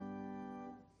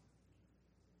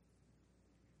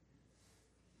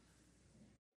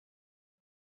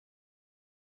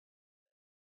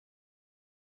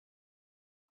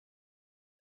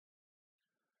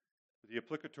the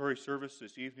applicatory service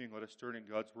this evening, let us turn in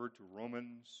God's Word to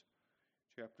Romans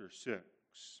chapter 6.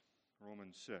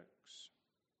 Romans 6.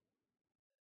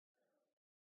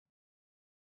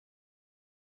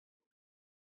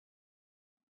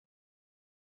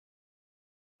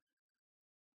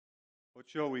 What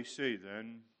shall we say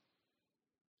then?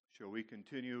 Shall we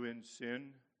continue in sin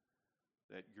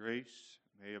that grace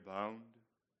may abound?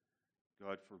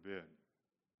 God forbid.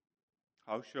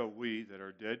 How shall we that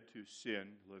are dead to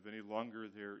sin live any longer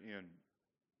therein?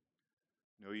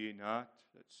 Know ye not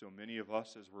that so many of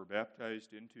us as were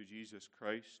baptized into Jesus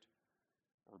Christ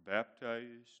were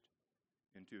baptized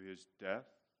into his death?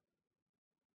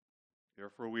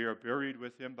 Therefore we are buried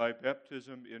with him by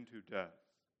baptism into death.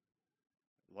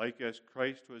 Like as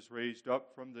Christ was raised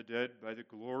up from the dead by the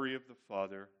glory of the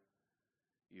Father,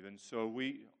 even so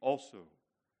we also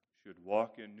should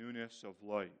walk in newness of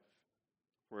life.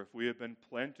 For if we have been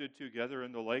planted together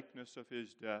in the likeness of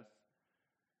his death,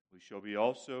 we shall be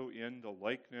also in the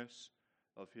likeness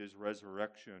of his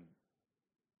resurrection.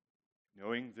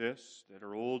 Knowing this, that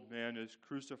our old man is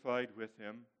crucified with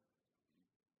him,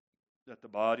 that the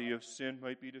body of sin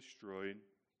might be destroyed,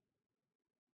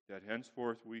 that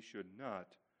henceforth we should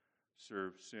not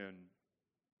serve sin.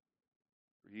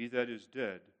 For he that is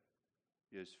dead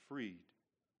is freed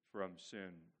from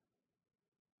sin.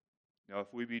 Now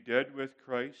if we be dead with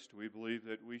Christ, we believe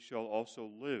that we shall also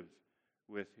live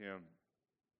with him,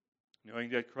 knowing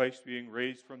that Christ being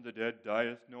raised from the dead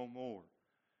dieth no more.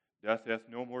 Death hath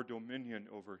no more dominion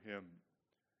over him.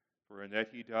 For in that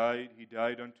he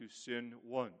died unto sin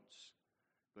once,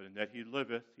 but in that he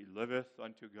liveth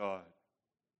unto God.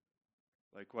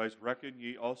 Likewise reckon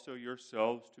ye also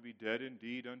yourselves to be dead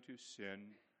indeed unto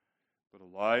sin, but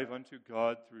alive unto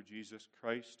God through Jesus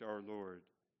Christ our Lord.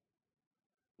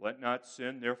 Let not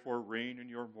sin therefore reign in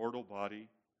your mortal body,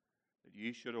 that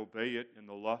ye should obey it in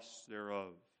the lusts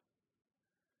thereof.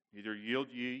 Neither yield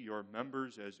ye your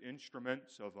members as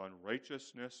instruments of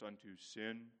unrighteousness unto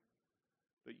sin,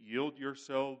 but yield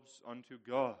yourselves unto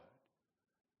God,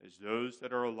 as those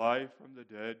that are alive from the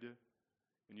dead,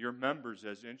 and your members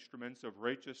as instruments of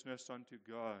righteousness unto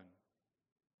God.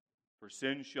 For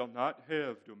sin shall not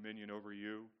have dominion over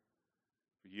you,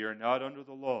 for ye are not under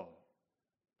the law,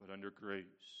 but under grace.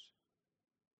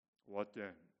 What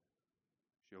then?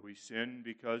 Shall we sin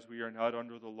because we are not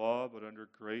under the law, but under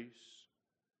grace?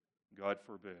 God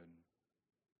forbid.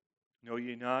 Know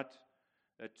ye not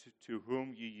that to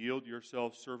whom ye yield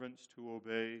yourselves servants to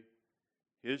obey,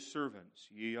 his servants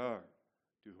ye are,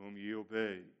 to whom ye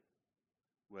obey,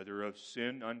 whether of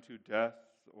sin unto death,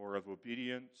 or of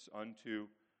obedience unto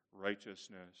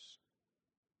righteousness.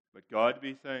 But God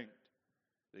be thanked,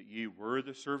 that ye were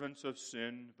the servants of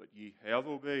sin, but ye have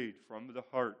obeyed from the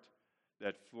heart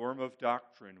that form of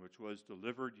doctrine which was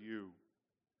delivered you.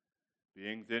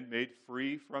 Being then made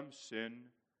free from sin,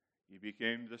 ye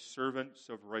became the servants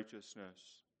of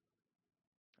righteousness.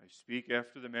 I speak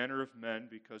after the manner of men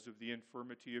because of the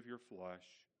infirmity of your flesh.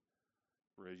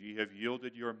 For as ye have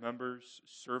yielded your members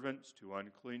servants to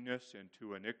uncleanness and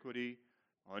to iniquity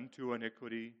unto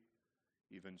iniquity,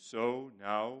 even so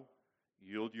now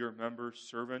yield your members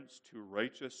servants to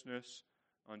righteousness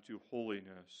unto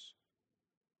holiness.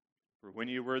 For when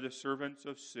ye were the servants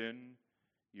of sin,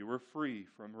 ye were free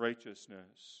from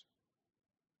righteousness.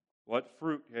 What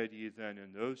fruit had ye then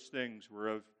in those things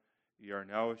whereof ye are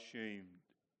now ashamed?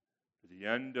 For the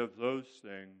end of those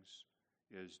things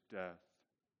is death.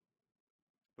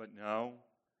 But now,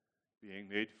 being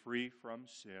made free from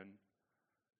sin,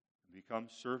 and become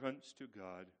servants to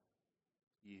God,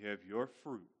 ye have your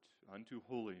fruit unto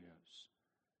holiness,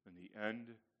 and the end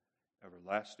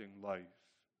everlasting life.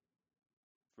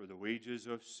 For the wages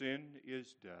of sin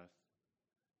is death,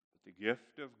 but the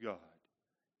gift of God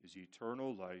is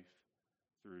eternal life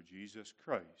through Jesus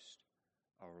Christ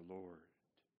our Lord.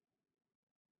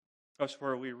 Thus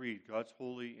far we read God's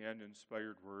holy and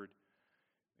inspired word.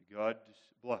 May God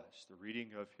bless the reading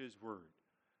of his word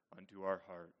unto our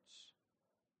hearts.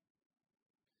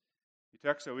 The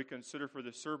text that we consider for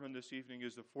the sermon this evening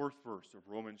is the 4th verse of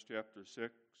Romans chapter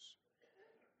 6.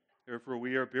 Therefore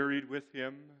we are buried with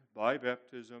him by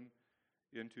baptism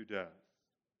into death,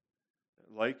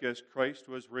 that like as Christ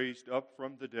was raised up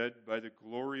from the dead by the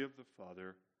glory of the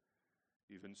Father,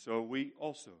 even so we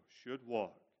also should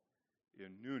walk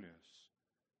in newness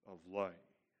of life.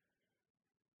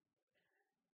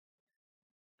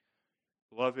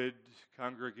 Beloved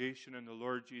congregation in the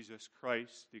Lord Jesus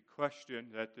Christ, the question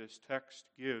that this text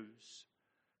gives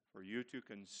for you to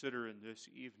consider in this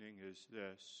evening is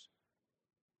this: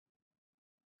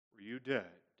 were you dead?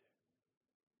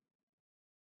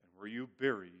 And were you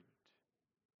buried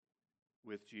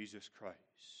with Jesus Christ.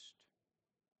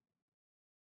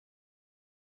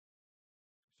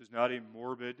 This is not a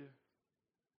morbid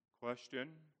question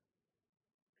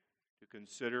to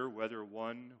consider whether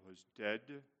one was dead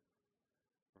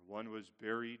or one was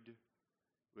buried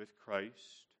with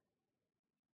Christ.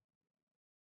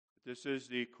 But this is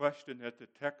the question that the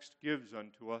text gives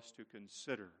unto us to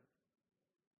consider.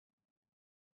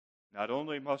 Not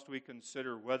only must we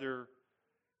consider whether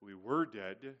we were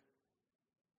dead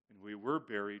and we were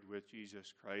buried with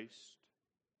Jesus Christ,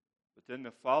 but then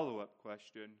the follow-up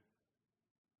question,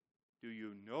 do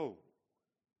you know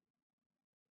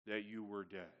that you were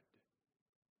dead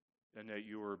and that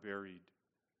you were buried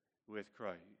with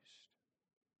Christ?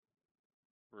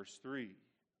 Verse 3,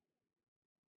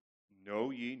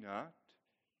 know ye not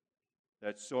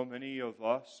that so many of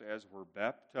us as were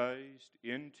baptized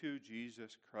into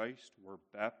Jesus Christ were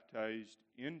baptized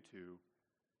into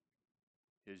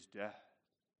his death?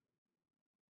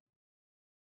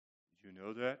 Did you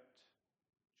know that,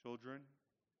 children?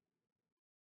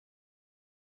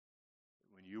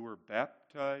 When you were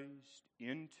baptized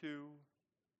into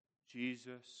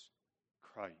Jesus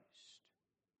Christ,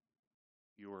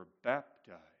 you were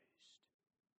baptized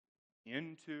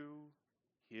into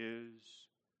his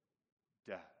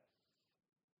death.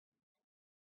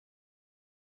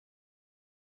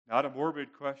 Not a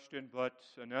morbid question, but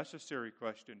a necessary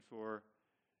question for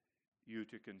you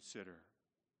to consider.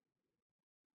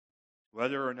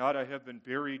 Whether or not I have been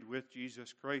buried with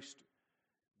Jesus Christ,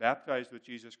 baptized with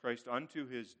Jesus Christ unto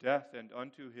his death and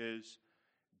unto his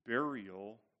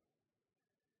burial,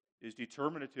 is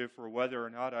determinative for whether or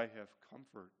not I have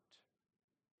comfort.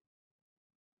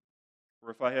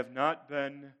 For if I have not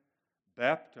been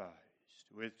baptized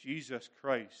with Jesus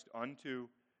Christ unto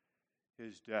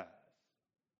his death,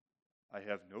 I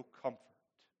have no comfort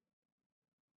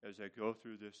as I go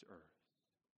through this earth.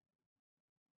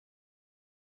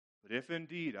 But if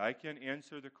indeed I can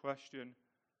answer the question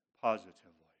positively,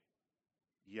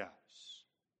 yes,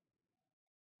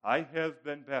 I have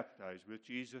been baptized with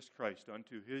Jesus Christ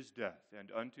unto his death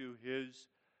and unto his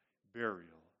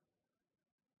burial,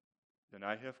 then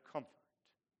I have comfort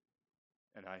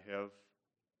and I have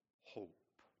hope.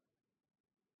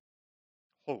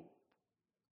 Hope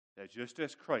that just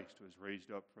as Christ was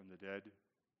raised up from the dead,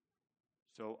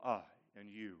 so I and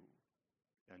you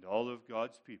and all of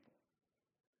God's people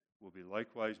will be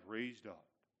likewise raised up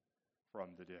from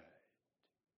the dead.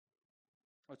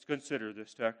 Let's consider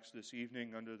this text this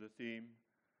evening under the theme,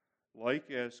 like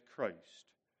as Christ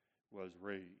was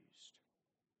raised.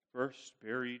 First,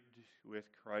 buried with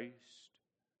Christ.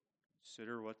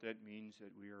 Consider what that means,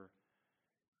 that we are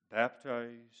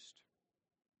baptized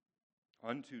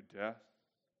unto death,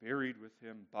 buried with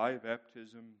him by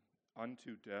baptism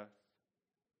unto death.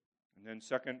 And then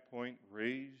second point,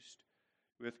 raised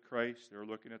with Christ. They're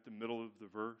looking at the middle of the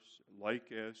verse,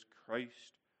 like as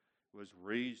Christ was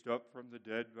raised up from the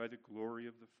dead by the glory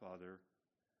of the Father.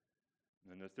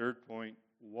 And then the third point,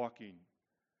 walking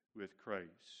with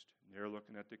Christ. And they're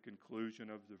looking at the conclusion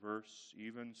of the verse,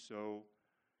 even so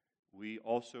we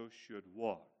also should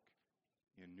walk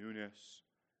in newness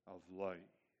of life.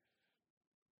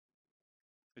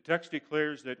 The text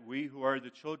declares that we who are the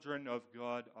children of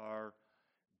God are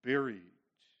buried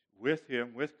with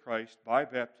him, with Christ, by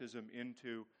baptism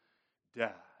into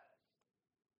death.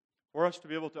 For us to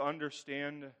be able to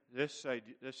understand this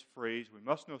phrase, we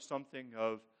must know something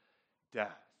of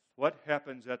death. What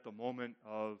happens at the moment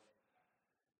of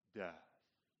death?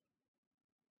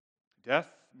 Death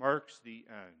marks the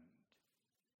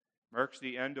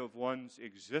end of one's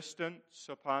existence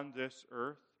upon this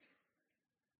earth.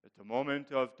 At the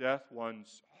moment of death,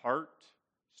 one's heart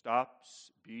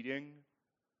stops beating,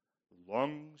 the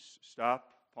lungs stop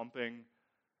pumping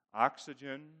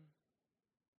oxygen.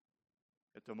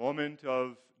 At the moment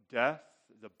of death,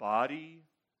 the body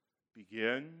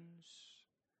begins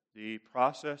the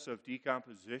process of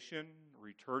decomposition,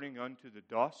 returning unto the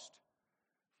dust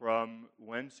from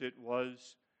whence it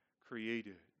was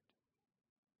created.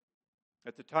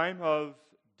 At the time of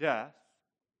death,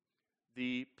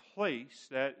 the place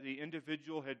that the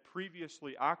individual had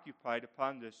previously occupied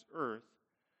upon this earth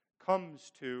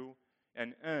comes to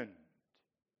an end.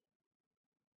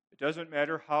 It doesn't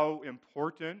matter how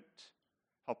important,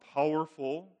 how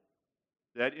powerful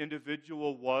that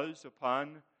individual was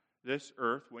upon this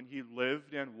earth when he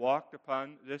lived and walked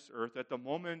upon this earth. At the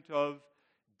moment of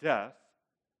death,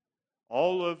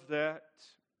 all of that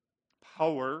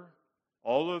power,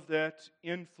 all of that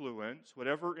influence,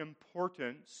 whatever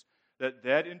importance that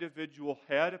that individual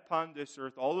had upon this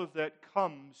earth, all of that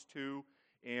comes to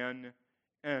an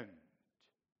end.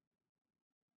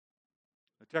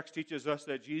 The text teaches us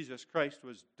that Jesus Christ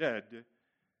was dead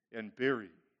and buried.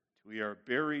 We are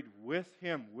buried with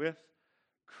him, with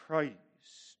Christ.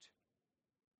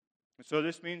 And so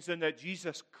this means then that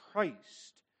Jesus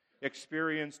Christ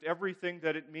experienced everything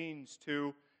that it means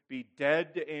to be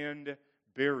dead and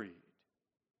buried.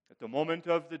 At the moment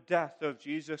of the death of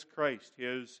Jesus Christ,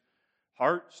 his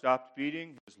heart stopped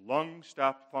beating, his lungs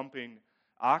stopped pumping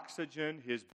oxygen,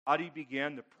 his body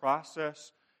began the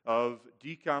process of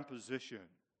decomposition.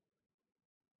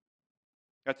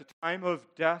 At the time of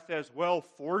death as well,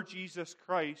 for Jesus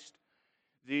Christ,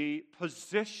 the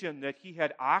position that he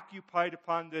had occupied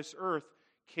upon this earth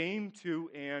came to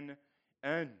an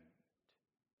end.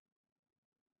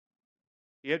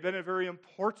 He had been a very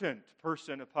important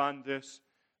person upon this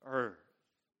earth.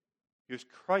 He was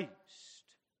Christ.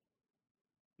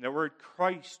 And that word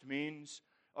Christ means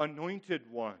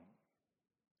anointed one.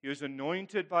 He was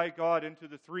anointed by God into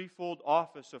the threefold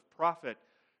office of prophet,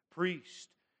 priest,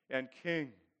 and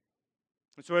king.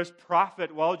 And so as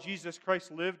prophet, while Jesus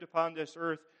Christ lived upon this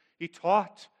earth, he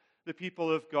taught the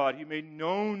people of God. He made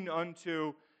known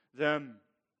unto them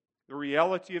the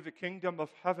reality of the kingdom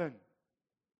of heaven.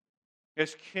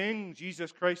 As king,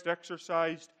 Jesus Christ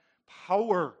exercised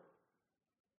power,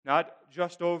 not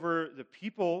just over the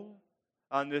people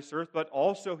on this earth, but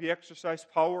also he exercised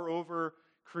power over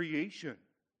creation,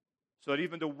 so that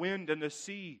even the wind and the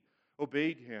sea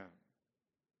obeyed him.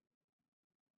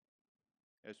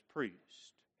 As priest,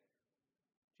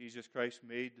 Jesus Christ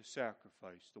made the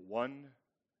sacrifice, the one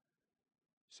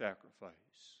sacrifice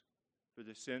for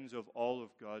the sins of all of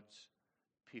God's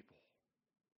people.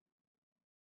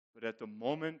 But at the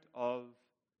moment of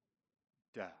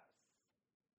death,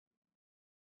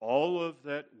 all of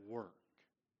that work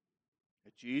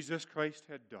that Jesus Christ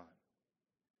had done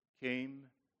came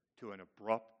to an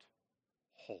abrupt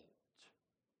halt.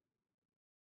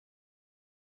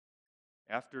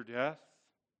 After death,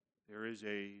 there is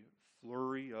a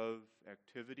flurry of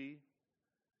activity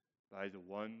by the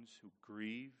ones who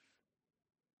grieve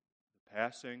the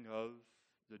passing of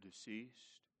the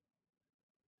deceased.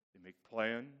 They make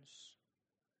plans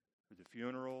for the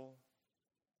funeral,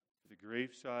 for the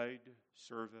graveside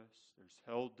service. There's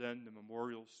held then the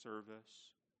memorial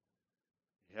service.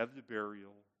 They have the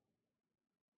burial.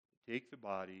 They take the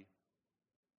body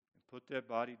and put that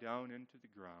body down into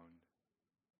the ground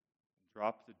and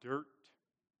drop the dirt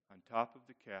on top of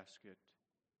the casket,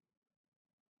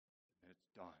 and it's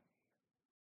done.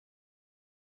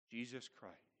 Jesus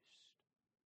Christ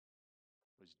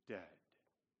was dead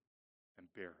and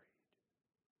buried.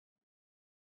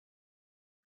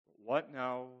 But what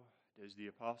now does the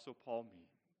Apostle Paul mean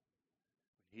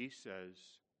when he says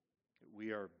that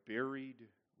we are buried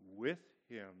with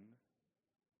him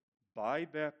by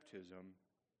baptism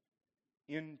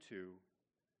into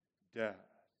death?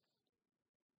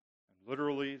 And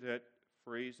literally, that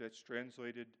phrase that's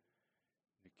translated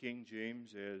in the King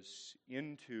James as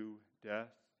into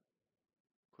death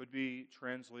could be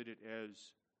translated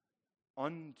as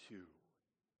unto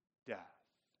death.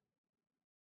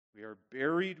 We are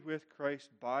buried with Christ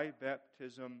by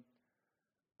baptism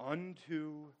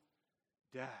unto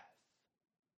death.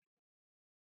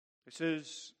 This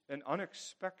is an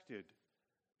unexpected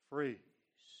phrase.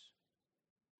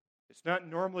 It's not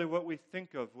normally what we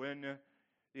think of when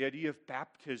the idea of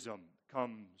baptism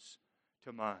comes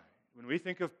to mind. When we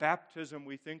think of baptism,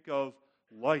 we think of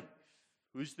life.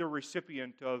 Who's the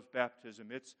recipient of baptism?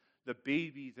 It's the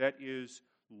baby that is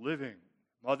living.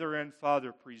 Mother and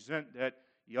father present that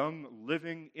young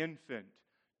living infant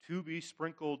to be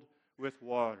sprinkled with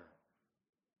water.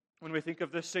 When we think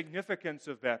of the significance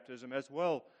of baptism as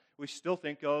well, we still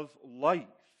think of life,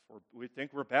 or we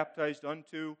think we're baptized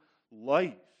unto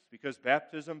life, because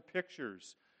baptism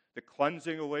pictures the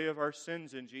cleansing away of our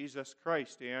sins in Jesus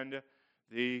Christ and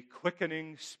the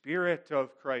quickening Spirit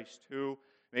of Christ who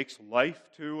makes life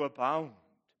to abound.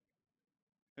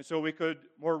 And so we could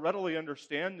more readily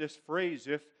understand this phrase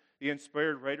if the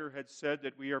inspired writer had said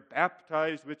that we are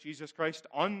baptized with Jesus Christ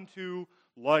unto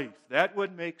life. That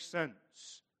would make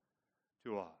sense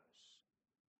to us.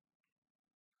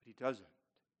 But he doesn't.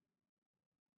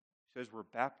 He says we're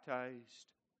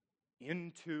baptized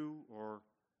into or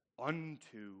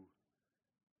unto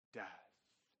death.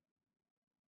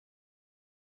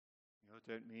 You know what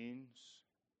that means?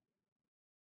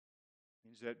 It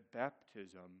means that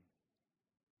baptism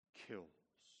kills.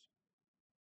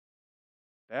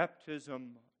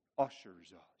 Baptism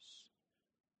ushers us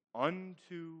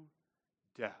unto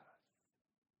death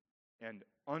and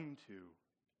unto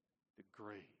the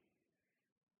grave.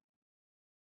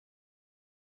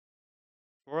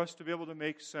 For us to be able to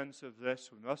make sense of this,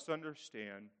 we must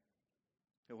understand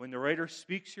And when the writer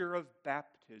speaks here of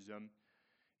baptism,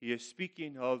 he is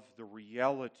speaking of the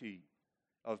reality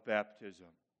of baptism.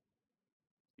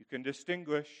 You can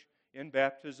distinguish in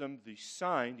baptism the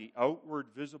sign, the outward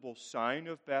visible sign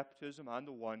of baptism on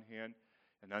the one hand,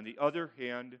 and on the other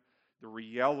hand, the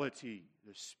reality,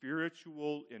 the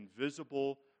spiritual,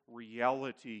 invisible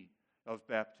reality of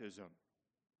baptism.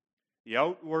 The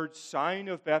outward sign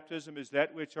of baptism is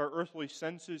that which our earthly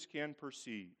senses can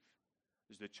perceive.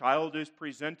 As the child is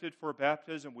presented for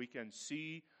baptism, we can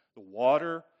see the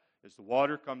water as the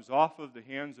water comes off of the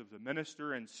hands of the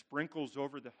minister and sprinkles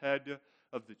over the head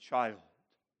of the child.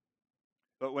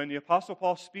 But when the Apostle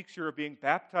Paul speaks here of being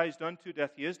baptized unto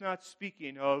death, he is not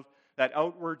speaking of that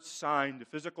outward sign, the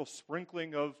physical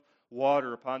sprinkling of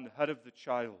water upon the head of the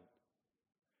child.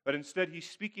 But instead, he's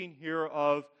speaking here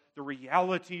of the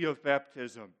reality of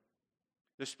baptism.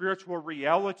 The spiritual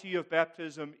reality of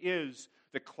baptism is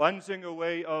the cleansing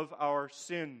away of our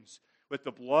sins with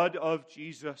the blood of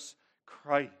Jesus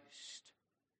Christ.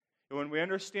 And when we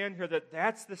understand here that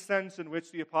that's the sense in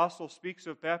which the apostle speaks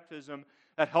of baptism,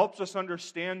 that helps us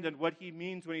understand and what he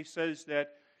means when he says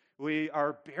that we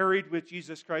are buried with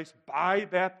Jesus Christ by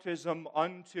baptism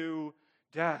unto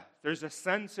death. There's a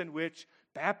sense in which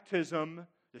baptism,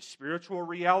 the spiritual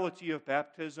reality of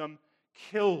baptism,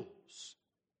 kills.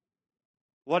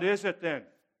 What is it then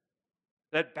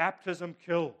that baptism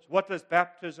kills? What does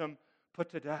baptism put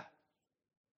to death?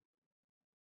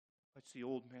 It's the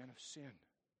old man of sin.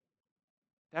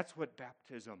 That's what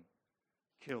baptism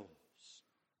kills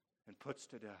and puts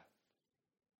to death.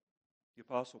 The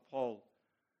Apostle Paul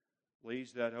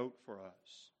lays that out for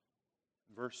us.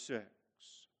 Verse 6.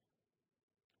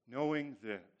 Knowing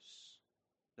this,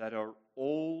 that our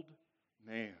old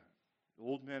man, the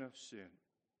old man of sin,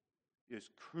 is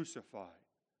crucified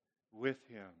with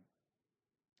him,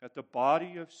 that the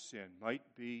body of sin might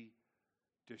be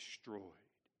destroyed,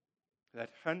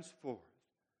 that henceforth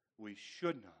we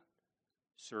should not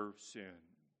serve sin.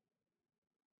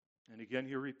 And again,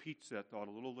 he repeats that thought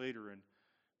a little later in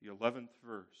the 11th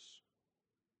verse.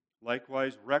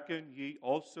 Likewise, reckon ye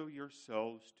also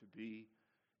yourselves to be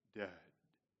dead,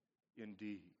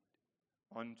 indeed,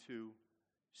 unto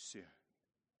sin,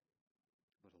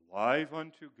 but alive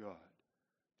unto God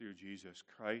through Jesus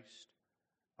Christ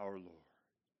our Lord.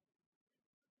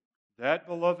 That,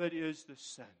 beloved, is the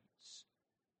sense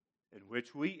in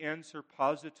which we answer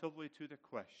positively to the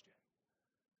question,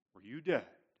 were you dead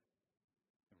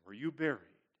and were you buried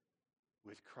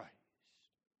with Christ?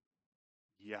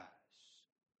 Yes,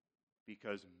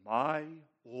 because my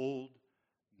old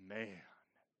man,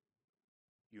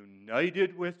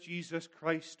 united with Jesus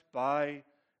Christ by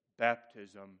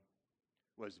baptism,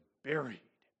 was buried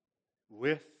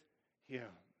with him.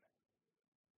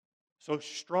 So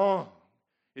strong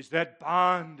is that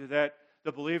bond that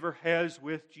the believer has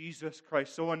with Jesus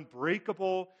Christ. So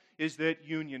unbreakable is that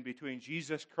union between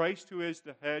Jesus Christ, who is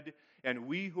the head, and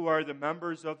we who are the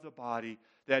members of the body,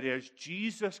 that as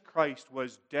Jesus Christ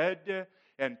was dead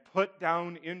and put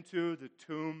down into the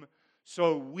tomb,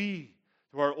 so we,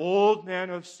 through our old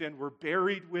man of sin, were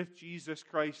buried with Jesus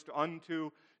Christ unto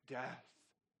death.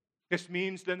 This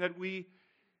means then that we,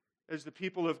 as the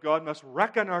people of God, must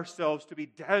reckon ourselves to be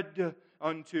dead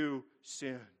unto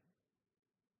sin.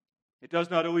 It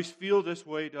does not always feel this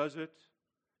way, does it?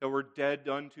 That we're dead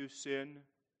unto sin.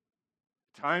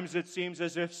 At times it seems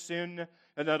as if sin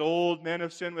and that old man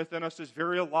of sin within us is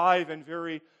very alive and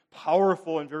very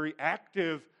powerful and very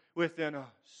active within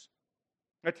us.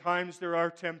 At times there are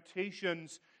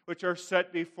temptations which are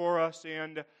set before us,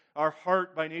 and our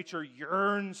heart by nature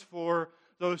yearns for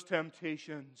those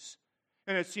temptations.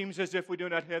 And it seems as if we do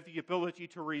not have the ability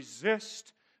to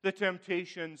resist the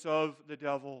temptations of the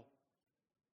devil.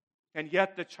 And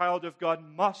yet the child of God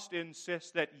must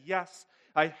insist that, yes,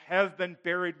 I have been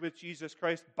buried with Jesus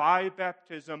Christ by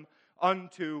baptism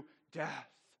unto death.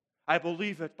 I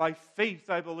believe it. By faith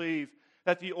I believe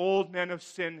that the old man of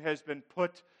sin has been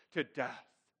put to death.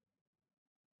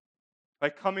 By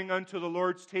coming unto the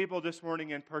Lord's table this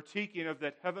morning and partaking of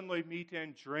that heavenly meat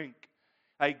and drink,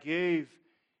 I gave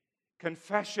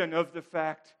confession of the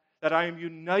fact that I am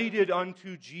united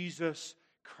unto Jesus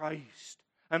Christ.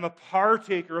 I'm a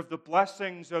partaker of the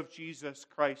blessings of Jesus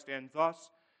Christ, and thus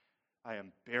I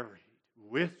am buried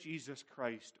with Jesus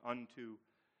Christ unto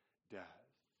death.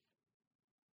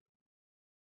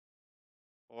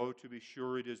 Oh, to be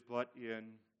sure, it is but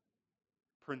in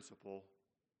principle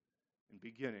and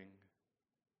beginning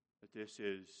that this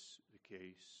is the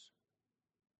case.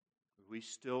 We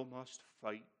still must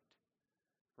fight,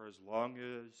 for as long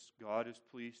as God is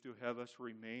pleased to have us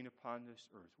remain upon this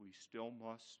earth, we still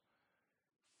must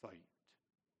fight.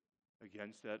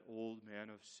 against that old man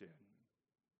of sin.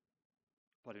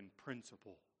 But in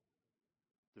principle,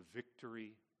 the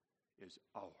victory is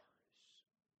ours.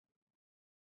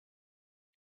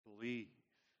 Believe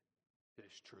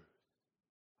this truth.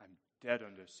 I'm dead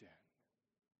unto sin.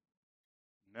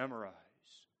 Memorize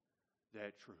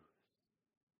that truth.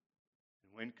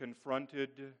 And when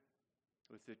confronted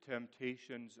with the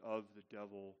temptations of the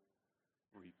devil,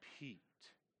 repeat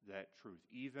that truth,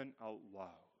 even out loud,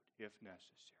 if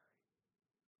necessary.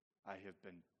 I have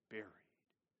been buried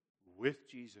with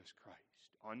Jesus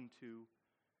Christ unto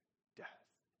death.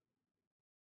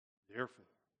 Therefore,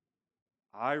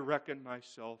 I reckon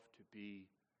myself to be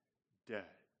dead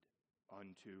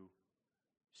unto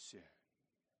sin.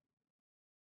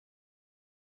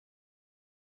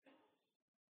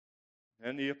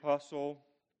 Then the apostle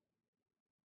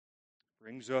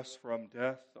brings us from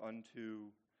death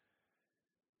unto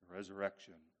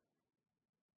resurrection.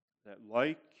 That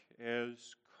like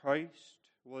as Christ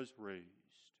was raised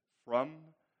from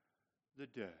the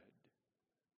dead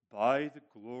by the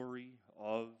glory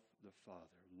of the Father,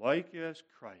 like as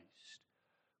Christ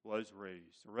was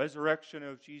raised. The resurrection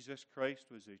of Jesus Christ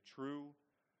was a true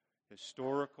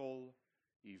historical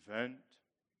event.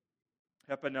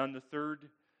 Happened on the third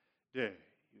day.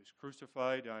 He was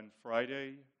crucified on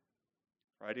Friday.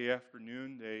 Friday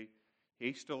afternoon, they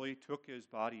hastily took his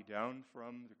body down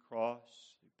from the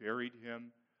cross. They buried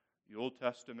him. The Old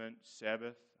Testament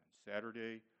Sabbath on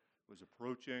Saturday was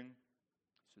approaching,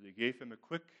 so they gave him a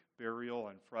quick burial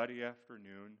on Friday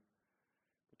afternoon.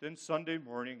 But then Sunday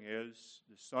morning, as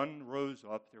the sun rose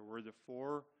up, there were the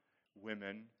 4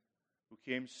 women who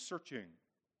came searching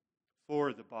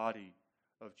for the body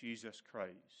of Jesus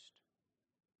Christ.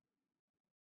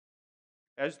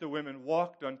 As the women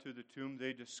walked unto the tomb,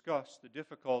 they discussed the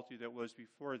difficulty that was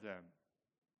before them.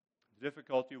 The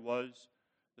difficulty was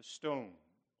the stone,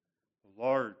 the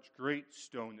large, great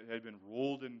stone that had been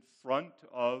rolled in front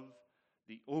of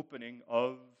the opening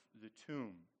of the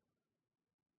tomb.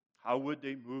 How would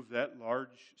they move that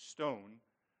large stone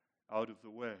out of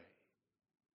the way?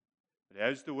 But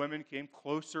as the women came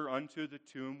closer unto the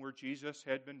tomb where Jesus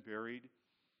had been buried,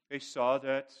 they saw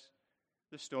that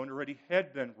the stone already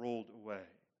had been rolled away.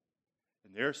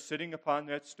 And there, sitting upon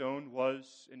that stone,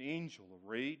 was an angel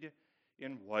arrayed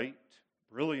in white,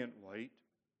 brilliant white.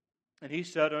 And he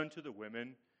said unto the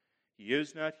women, He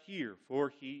is not here,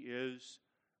 for he is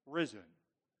risen.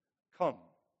 Come,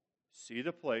 see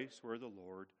the place where the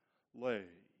Lord lay.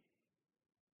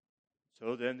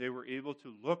 So then they were able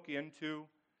to look into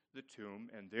the tomb,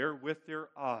 and there with their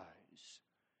eyes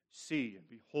see and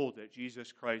behold that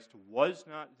Jesus Christ was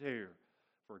not there,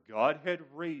 for God had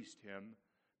raised him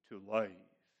to life.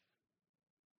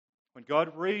 When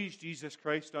God raised Jesus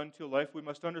Christ unto life, we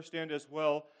must understand as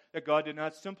well that God did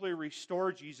not simply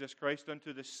restore Jesus Christ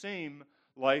unto the same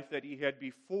life that he had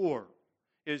before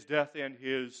his death and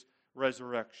his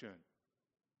resurrection.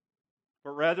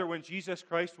 But rather, when Jesus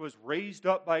Christ was raised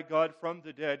up by God from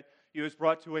the dead, he was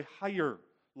brought to a higher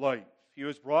life. He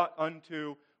was brought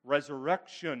unto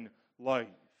resurrection life.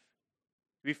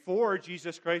 Before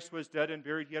Jesus Christ was dead and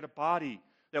buried, he had a body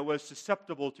that was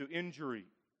susceptible to injury,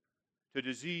 to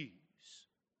disease.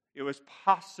 It was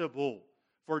possible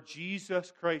for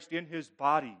Jesus Christ in his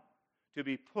body to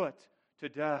be put to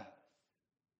death.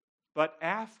 But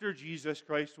after Jesus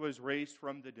Christ was raised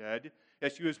from the dead,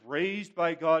 as he was raised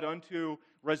by God unto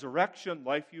resurrection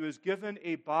life, he was given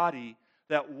a body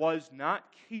that was not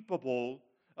capable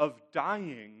of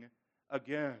dying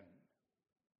again.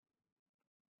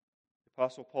 The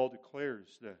Apostle Paul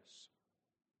declares this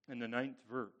in the 9th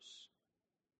verse.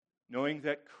 Knowing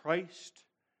that Christ,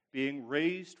 being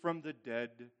raised from the dead,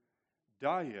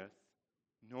 dieth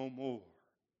no more.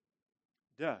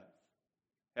 Death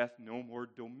hath no more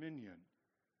dominion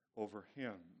over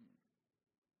him.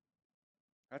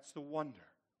 That's the wonder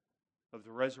of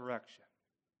the resurrection.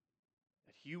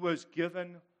 That he was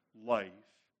given life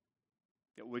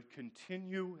that would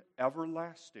continue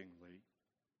everlastingly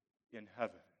in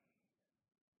heaven.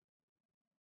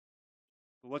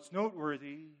 But what's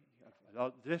noteworthy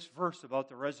about this verse about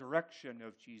the resurrection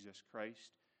of Jesus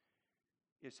Christ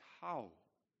is how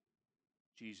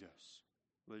Jesus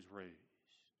was raised.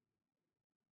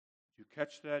 Did you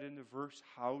catch that in the verse,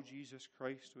 how Jesus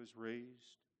Christ was raised?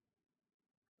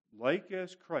 Like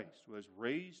as Christ was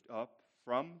raised up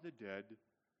from the dead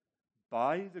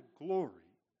by the glory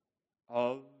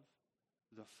of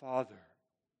the Father.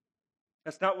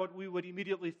 That's not what we would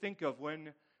immediately think of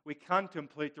when we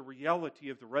contemplate the reality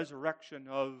of the resurrection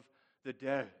of the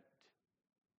dead.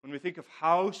 When we think of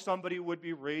how somebody would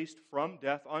be raised from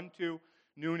death unto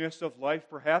newness of life,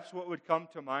 perhaps what would come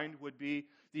to mind would be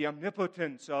the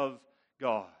omnipotence of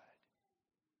God.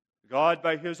 God,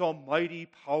 by His almighty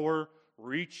power,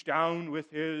 reached down with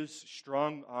His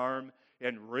strong arm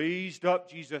and raised up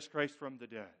Jesus Christ from the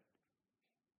dead.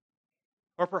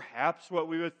 Or perhaps what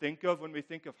we would think of when we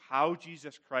think of how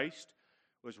Jesus Christ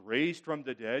was raised from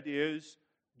the dead is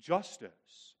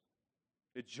justice.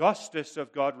 The justice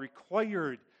of God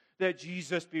required that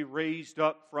Jesus be raised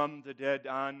up from the dead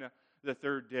on the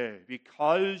third day.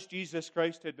 Because Jesus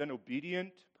Christ had been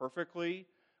obedient perfectly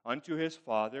unto His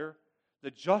Father,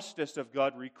 the justice of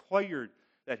God required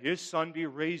that His Son be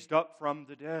raised up from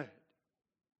the dead.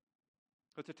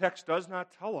 But the text does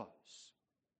not tell us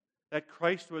that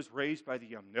Christ was raised by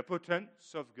the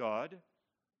omnipotence of God,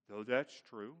 though that's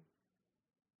true.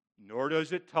 Nor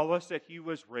does it tell us that He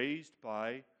was raised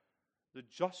by the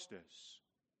justice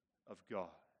of God.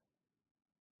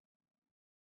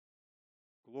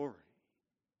 Glory.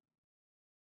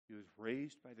 He was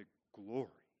raised by the glory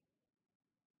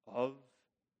of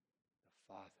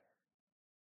the Father.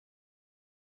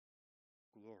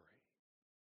 Glory.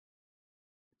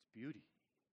 It's beauty.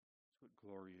 That's what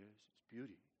glory is. It's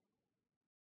beauty.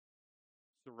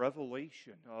 It's the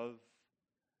revelation of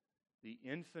the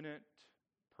infinite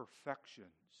perfections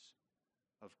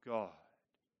of God.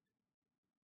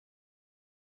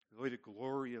 Really, the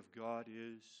glory of God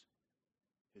is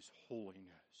His holiness.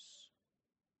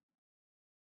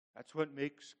 That's what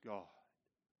makes God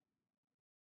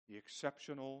the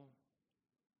exceptional,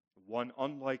 the one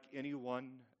unlike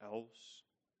anyone else.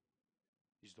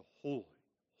 He's the holy,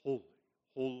 holy,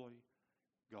 holy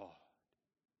God.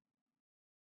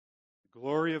 The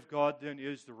glory of God then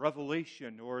is the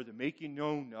revelation or the making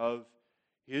known of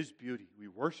His beauty. We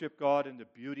worship God in the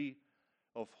beauty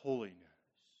of holiness.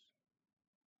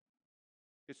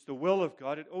 It's the will of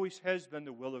God, it always has been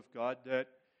the will of God, that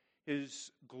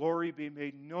His glory be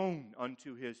made known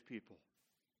unto His people.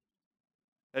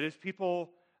 That His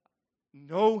people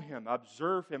know Him,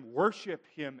 observe Him, worship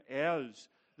Him as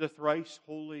the thrice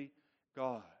holy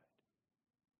God.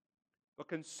 But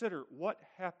consider what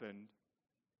happened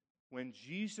when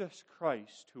Jesus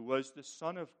Christ, who was the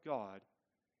Son of God,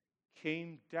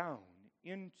 came down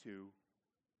into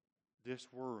this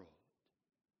world.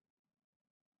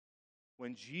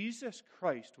 When Jesus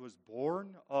Christ was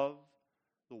born of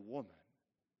the woman,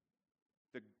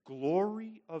 the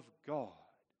glory of God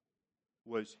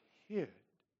was hid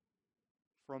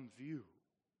from view.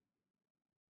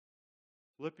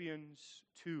 Philippians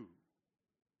 2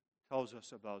 tells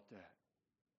us about that.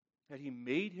 That He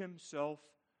made Himself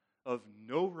of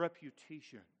no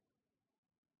reputation,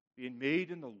 being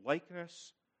made in the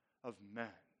likeness of men.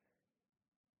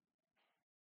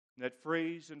 And that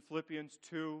phrase in Philippians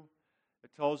 2,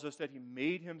 it tells us that He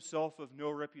made Himself of no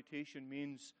reputation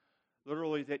means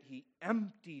literally that He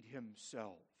emptied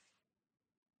Himself.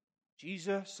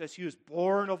 Jesus, as He was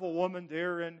born of a woman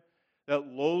there in that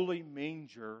lowly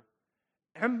manger,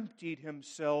 emptied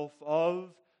Himself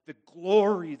of the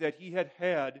glory that He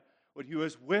had when He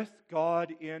was with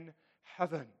God in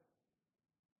heaven.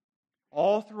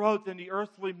 All throughout the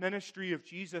earthly ministry of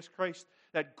Jesus Christ,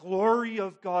 that glory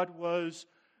of God was,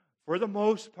 for the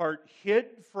most part, hid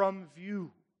from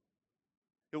view.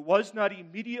 It was not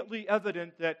immediately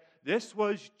evident that this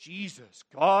was Jesus,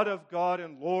 God of God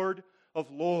and Lord of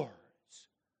Lords.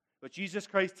 But Jesus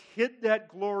Christ hid that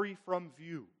glory from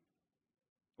view.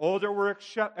 Oh, there were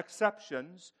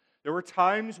exceptions. There were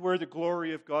times where the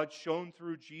glory of God shone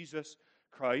through Jesus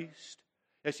Christ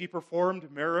as He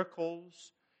performed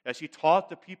miracles, as He taught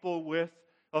the people with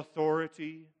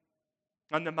authority.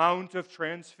 On the Mount of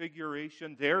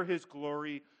Transfiguration, there His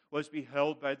glory was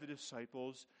beheld by the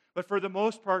disciples. But for the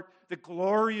most part, the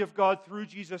glory of God through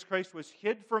Jesus Christ was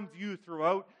hid from view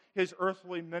throughout His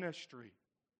earthly ministry.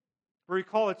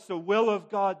 Recall, it's the will of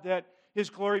God that His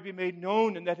glory be made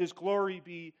known and that His glory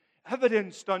be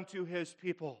evidenced unto His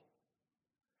people.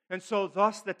 And so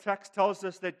thus the text tells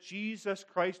us that Jesus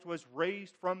Christ was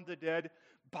raised from the dead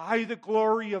by the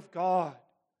glory of God.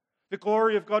 The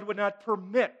glory of God would not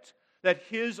permit that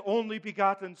His only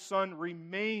begotten Son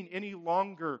remain any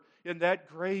longer in that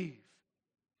grave.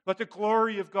 But the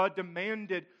glory of God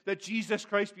demanded that Jesus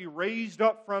Christ be raised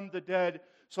up from the dead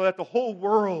so that the whole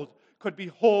world could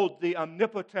behold the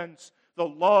omnipotence, the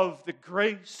love, the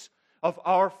grace of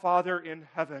our Father in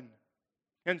heaven.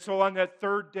 And so on that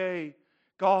third day,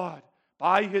 God,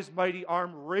 by His mighty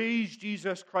arm, raised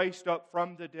Jesus Christ up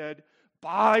from the dead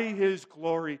by His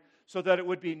glory, so that it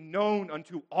would be known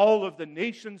unto all of the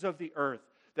nations of the earth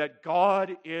that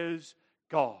God is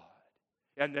God,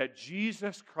 and that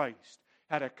Jesus Christ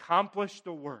had accomplished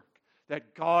the work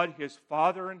that God, His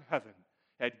Father in heaven,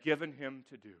 had given Him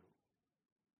to do.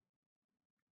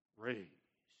 raised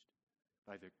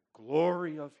by the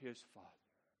glory of his Father.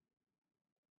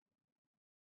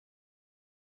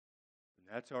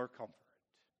 And that's our comfort.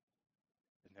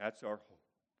 And that's our hope.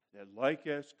 That like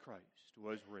as Christ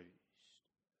was raised,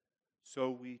 so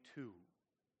we too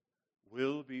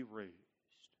will be raised.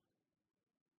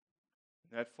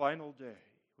 In that final day,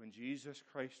 when Jesus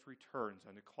Christ returns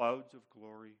on the clouds of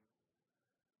glory,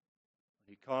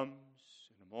 when he comes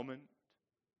in a moment,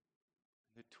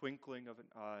 in the twinkling of an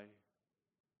eye,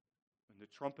 when the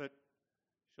trumpet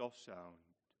shall sound,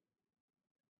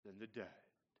 then the dead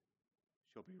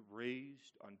shall be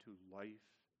raised unto life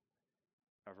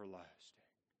everlasting.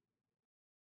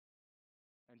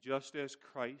 And just as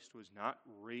Christ was not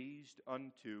raised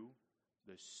unto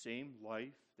the same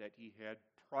life that he had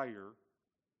prior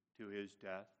to his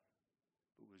death,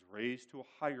 but was raised to a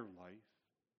higher life,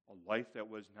 a life that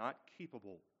was not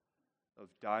capable of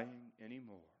dying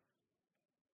anymore,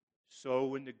 so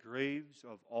when the graves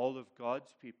of all of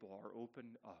God's people are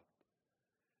opened up,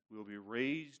 we will be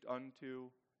raised unto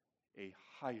a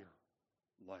higher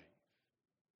life,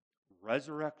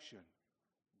 resurrection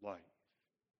life,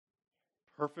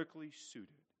 perfectly suited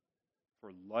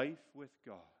for life with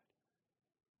God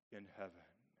in heaven.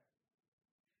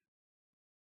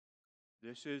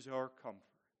 This is our comfort,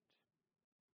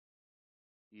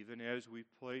 even as we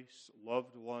place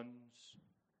loved ones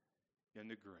in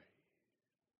the grave.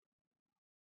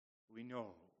 We know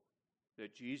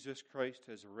that Jesus Christ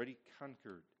has already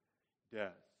conquered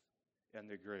death and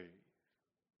the grave.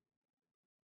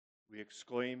 We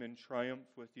exclaim in triumph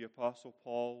with the Apostle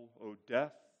Paul, O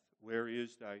death, where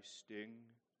is thy sting?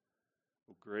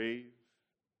 O grave,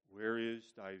 where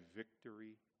is thy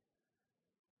victory?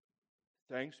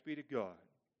 Thanks be to God,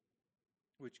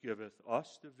 which giveth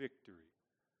us the victory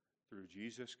through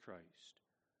Jesus Christ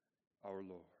our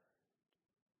Lord.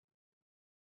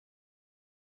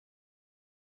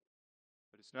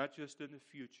 But it's not just in the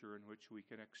future in which we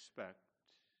can expect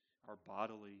our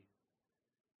bodily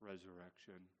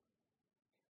resurrection.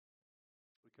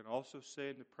 We can also say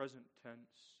in the present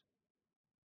tense,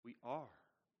 we are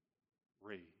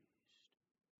raised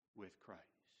with Christ.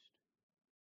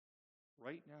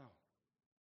 Right now,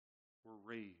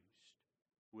 we're raised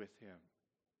with him.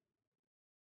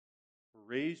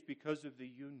 We're raised because of the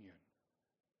union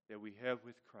that we have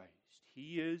with Christ.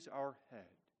 He is our head,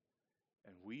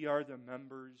 and we are the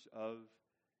members of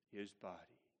his body.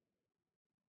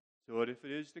 So that if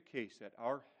it is the case that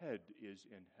our head is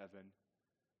in heaven,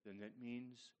 then that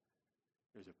means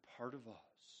there's a part of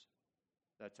us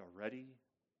that's already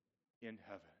in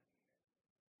heaven.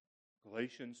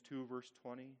 Galatians 2 verse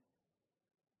 20,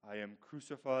 I am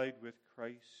crucified with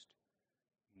Christ,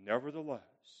 nevertheless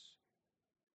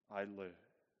I live.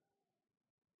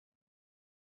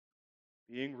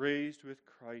 Being raised with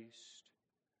Christ,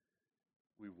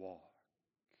 we walk.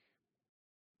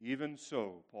 Even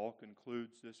so, Paul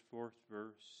concludes this fourth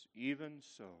verse, even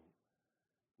so,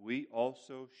 we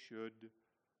also should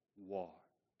walk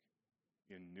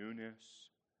in newness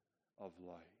of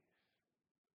life.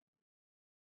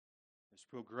 This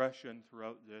progression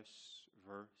throughout this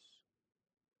verse,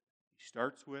 he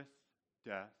starts with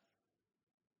death,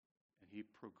 and he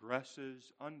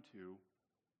progresses unto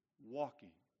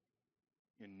walking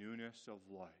in newness of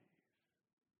life.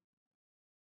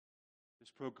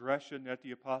 This progression that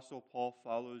the Apostle Paul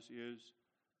follows is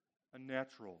a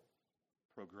natural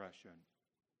progression.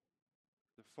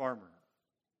 The farmer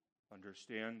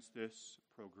understands this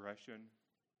progression.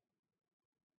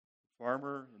 The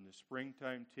farmer in the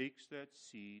springtime takes that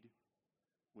seed,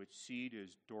 which seed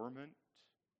is dormant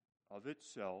of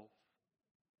itself,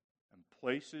 and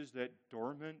places that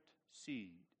dormant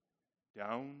seed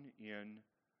down in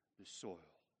the soil.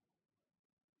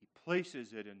 He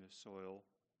places it in the soil,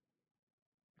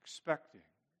 expecting,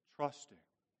 trusting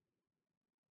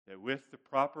that with the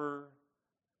proper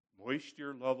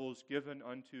moisture levels given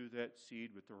unto that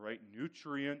seed, with the right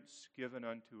nutrients given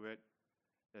unto it,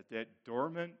 that that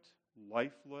dormant,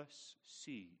 lifeless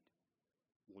seed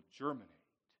will germinate,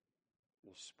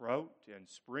 will sprout and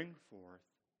spring forth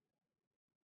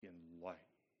in life.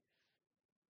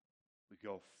 We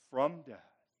go from death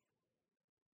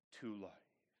to life.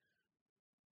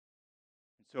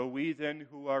 And so we then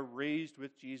who are raised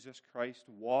with Jesus Christ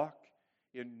walk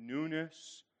in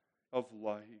newness of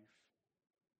life.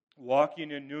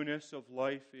 Walking in newness of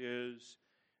life is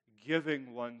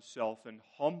giving oneself in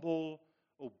humble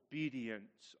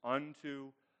obedience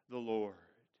unto the Lord.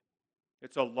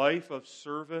 It's a life of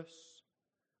service,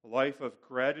 a life of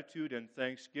gratitude and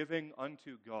thanksgiving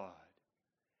unto God.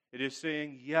 It is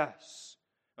saying yes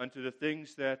unto the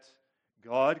things that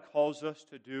God calls us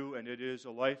to do, and it is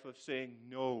a life of saying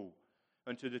no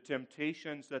unto the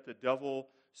temptations that the devil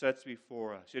sets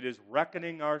before us. It is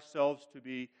reckoning ourselves to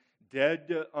be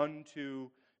dead unto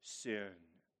sin.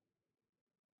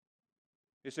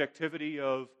 This activity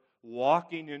of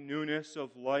walking in newness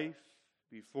of life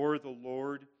before the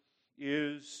Lord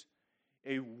is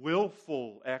a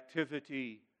willful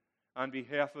activity on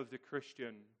behalf of the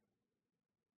Christian.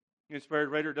 The inspired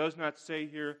writer does not say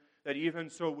here that even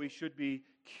so we should be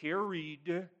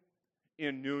carried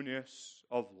in newness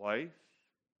of life.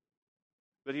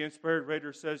 But the inspired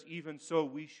writer says even so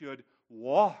we should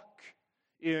walk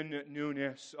in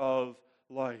newness of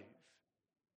life.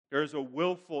 There is a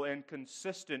willful and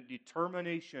consistent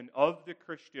determination of the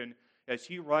Christian as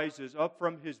he rises up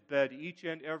from his bed each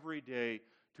and every day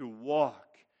to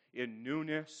walk in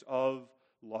newness of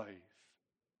life.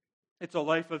 It's a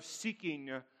life of seeking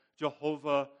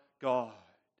Jehovah God.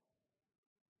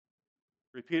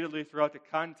 Repeatedly throughout the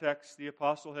context, the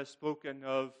apostle has spoken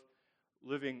of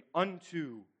living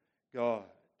unto God.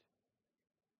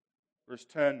 Verse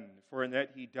 10, for in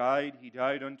that he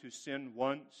died unto sin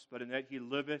once, but in that he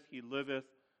liveth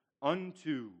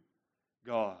unto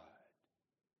God.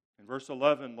 In verse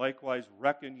 11, likewise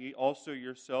reckon ye also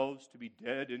yourselves to be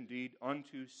dead indeed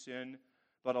unto sin,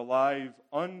 but alive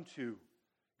unto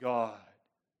God.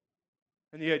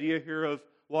 And the idea here of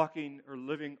walking or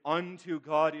living unto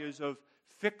God is of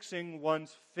fixing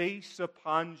one's face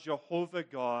upon Jehovah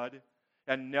God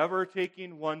and never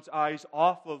taking one's eyes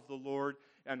off of the Lord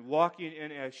and walking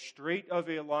in as straight of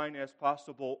a line as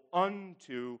possible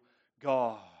unto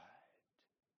God.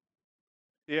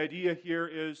 The idea here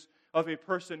is of a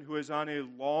person who is on a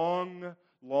long,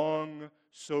 long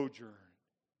sojourn.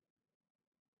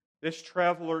 This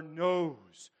traveler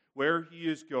knows where he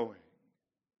is going.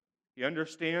 He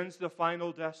understands the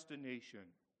final destination.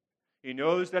 He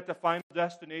knows that the final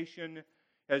destination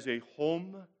has a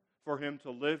home for him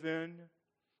to live in.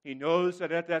 He knows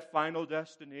that at that final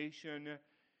destination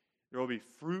there will be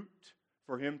fruit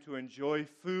for him to enjoy,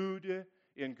 food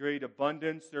in great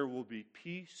abundance. There will be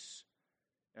peace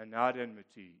and not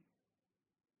enmity.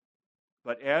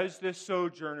 But as this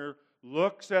sojourner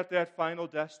looks at that final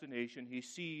destination, he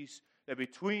sees that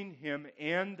between him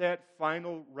and that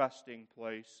final resting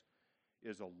place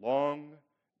is a long,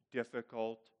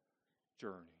 difficult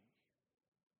journey.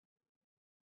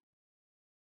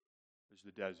 There's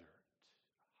the desert,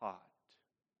 hot,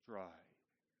 dry,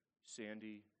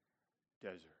 sandy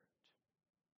desert.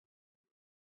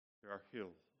 There are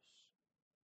hills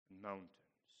and mountains,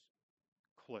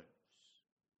 cliffs,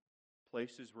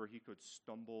 places where he could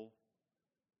stumble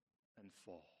and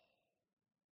fall.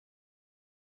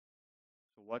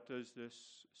 So what does this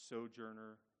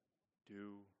sojourner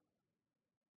do?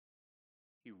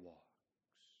 He walks.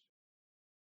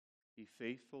 He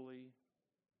faithfully,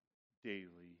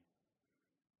 daily,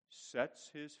 sets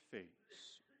his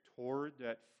face toward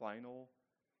that final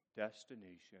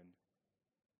destination,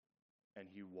 and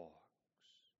he walks.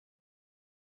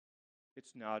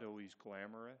 It's not always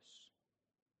glamorous.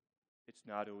 It's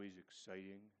not always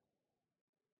exciting.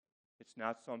 It's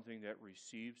not something that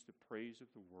receives the praise of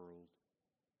the world,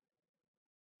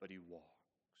 but he walks.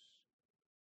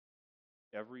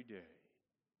 Every day,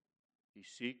 he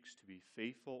seeks to be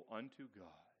faithful unto God,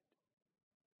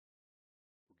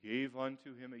 who gave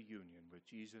unto him a union with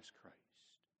Jesus Christ.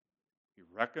 He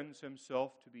reckons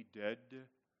himself to be dead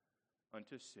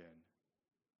unto sin,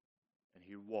 and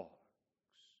he walks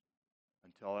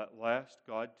until at last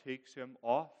God takes him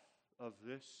off of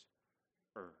this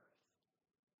earth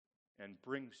and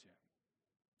brings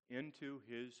him into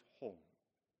his home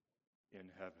in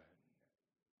heaven.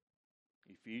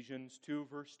 Ephesians 2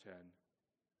 verse 10,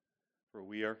 for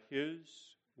we are his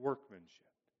workmanship,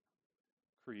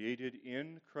 created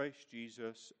in Christ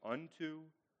Jesus unto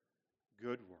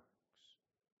good works,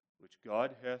 which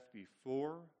God hath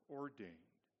before ordained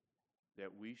that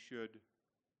we should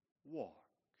walk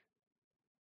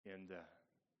in them.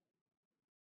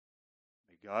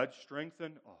 May God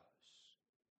strengthen us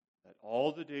that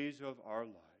all the days of our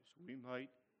lives we might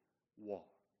walk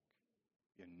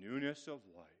in newness of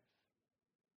life,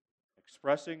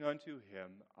 expressing unto him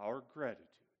our gratitude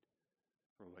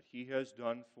for what he has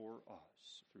done for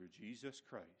us through Jesus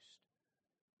Christ.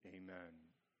 Amen.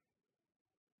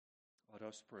 Let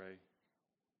us pray.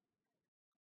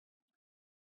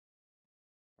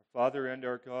 Our Father and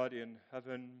our God in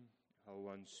heaven,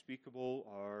 how unspeakable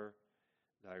are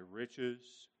thy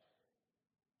riches.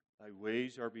 Thy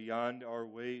ways are beyond our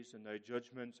ways, and thy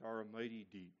judgments are a mighty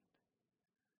deep.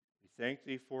 We thank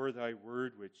thee for thy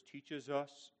word, which teaches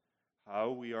us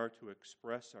how we are to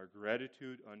express our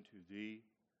gratitude unto thee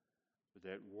for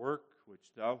that work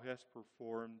which thou hast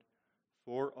performed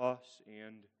for us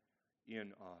and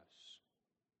in us.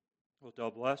 Wilt thou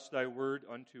bless thy word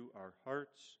unto our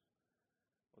hearts?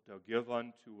 Wilt thou give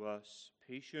unto us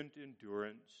patient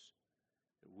endurance,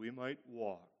 that we might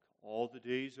walk all the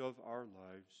days of our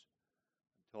lives,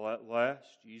 until at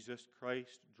last Jesus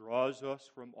Christ draws us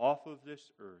from off of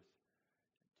this earth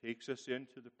and takes us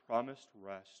into the promised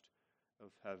rest of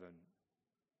heaven.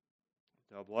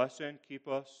 Thou bless and keep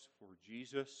us. For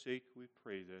Jesus' sake we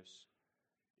pray this.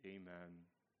 Amen.